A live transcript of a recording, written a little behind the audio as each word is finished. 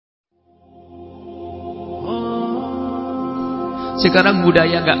Sekarang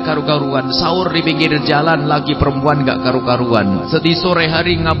budaya gak karu-karuan. Sahur di pinggir jalan, laki perempuan gak karu-karuan. Sedih sore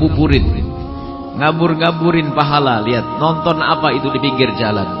hari ngabuburit, ngabur-ngaburin pahala. Lihat, nonton apa itu di pinggir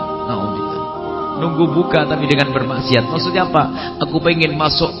jalan. Nunggu buka tapi dengan bermaksiat. Maksudnya apa? Aku pengen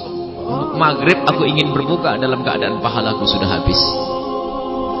masuk maghrib, aku ingin berbuka dalam keadaan pahalaku sudah habis.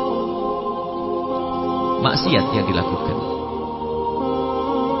 Maksiat yang dilakukan.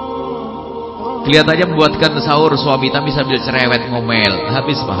 Kelihatannya membuatkan sahur suami tapi sambil cerewet ngomel,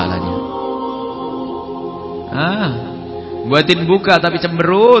 habis pahalanya. Buatin buka tapi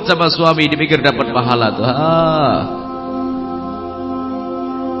cemberut sama suami, dipikir dapat pahala tuh.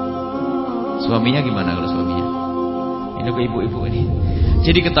 Suaminya gimana kalau suaminya? Ini ke ibu-ibu ini.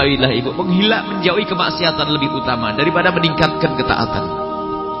 Jadi ketahuilah ibu, menjauhi kemaksiatan lebih utama daripada meningkatkan ketaatan.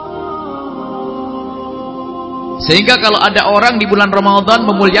 Sehingga kalau ada orang di bulan Ramadan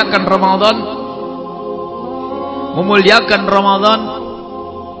memuliakan Ramadan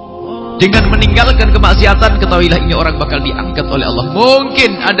dengan meninggalkan kemaksiatan, ketahuilah ini orang bakal diangkat oleh Allah.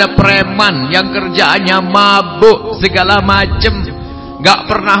 Mungkin ada preman yang kerjaannya mabuk segala macam, gak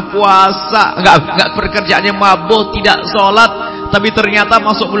pernah puasa, gak pekerjaannya mabuk, tidak sholat, tapi ternyata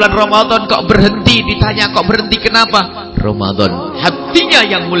masuk bulan Ramadan kok berhenti. Ditanya kok berhenti kenapa? Ramadan. Hatinya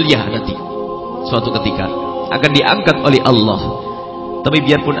yang mulia nanti suatu ketika akan diangkat oleh Allah. Tapi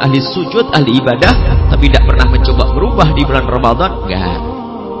biarpun ahli sujud, ahli ibadah, tapi tidak pernah mencoba berubah di bulan Ramadan, enggak.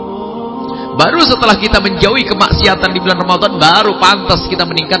 Baru setelah kita menjauhi kemaksiatan di bulan Ramadan, baru pantas kita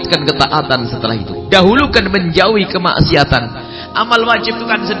meningkatkan ketaatan setelah itu. Dahulukan menjauhi kemaksiatan. Amal wajib itu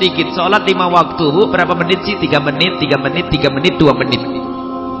kan sedikit. Sholat 5 waktu, Bu, berapa menit sih? 3 menit, 3 menit, 3 menit, 2 menit.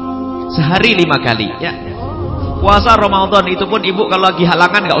 Sehari 5 kali, ya. Puasa Ramadan itu pun ibu kalau lagi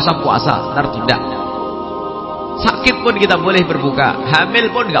halangan gak usah puasa, ntar tunda. Sakit pun kita boleh berbuka, hamil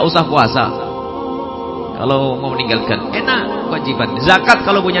pun gak usah puasa. Kalau mau meninggalkan, enak kewajiban. Zakat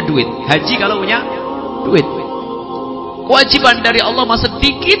kalau punya duit, haji kalau punya duit. Kewajiban dari Allah masih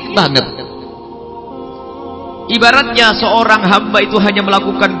sedikit banget. Ibaratnya seorang hamba itu hanya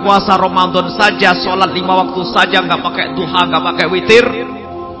melakukan puasa Ramadan saja, sholat 5 waktu saja, gak pakai duha, gak pakai witir.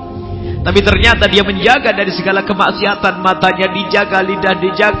 Tapi ternyata dia menjaga dari segala kemaksiatan. Matanya dijaga, lidah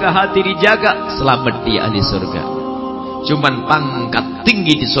dijaga, hati dijaga, selamat dia ahli surga. Cuman pangkat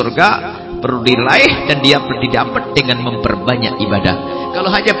tinggi di surga perlu diraih, dan dia perlu didapat dengan memperbanyak ibadah. Kalau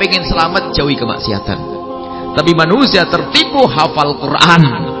hanya pengen selamat, jauhi kemaksiatan. Tapi manusia tertipu, hafal Quran.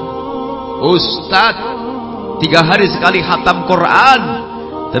 Ustaz 3 hari sekali khatam Quran.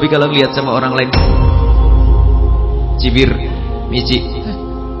 Tapi kalau lihat sama orang lain, cibir, mici,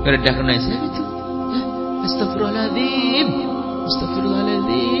 ngeredahkan nasi itu. Astagfirullahaladzim,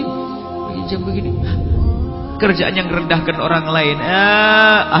 astagfirullahaladzim. Begini jam begini. Kerjaan yang merendahkan orang lain.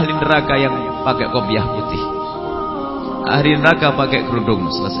 Ahli neraka yang pakai kopiah putih, ahli neraka pakai kerudung.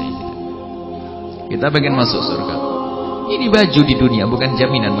 Selesai. Kita pengen masuk surga. Ini baju di dunia bukan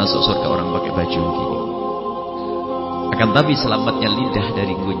jaminan masuk surga orang pakai baju begini. Akan tapi selamatnya lidah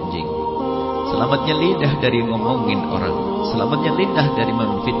dari gunjing, selamatnya lidah dari ngomongin orang, selamatnya lidah dari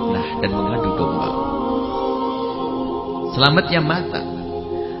memfitnah dan mengadu domba, selamatnya mata.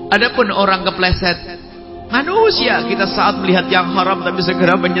 Adapun orang kepleset, manusia kita saat melihat yang haram tapi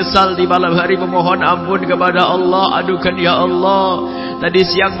segera menyesal di malam hari, memohon ampun kepada Allah. Adukan ya Allah, tadi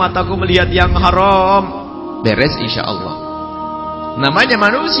siang mataku melihat yang haram, beres insya Allah. Namanya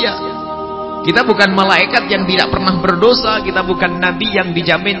manusia. Kita bukan malaikat yang tidak pernah berdosa, kita bukan nabi yang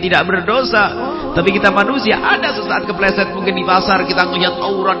dijamin tidak berdosa. Tapi kita manusia, ada sesaat kepleset. Mungkin di pasar kita melihat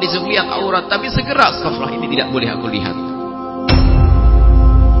aurat, disuruh lihat aurat, tapi segera astagfirullah, ini tidak boleh aku lihat.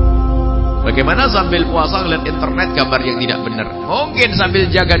 Bagaimana sambil puasa lihat internet gambar yang tidak benar? Mungkin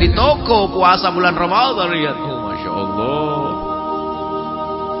sambil jaga di toko puasa bulan Ramadan, lihat, oh Masya Allah,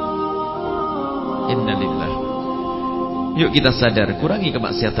 innalillah. Yuk kita sadar, kurangi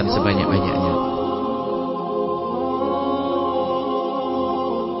kemaksiatan sebanyak-banyaknya.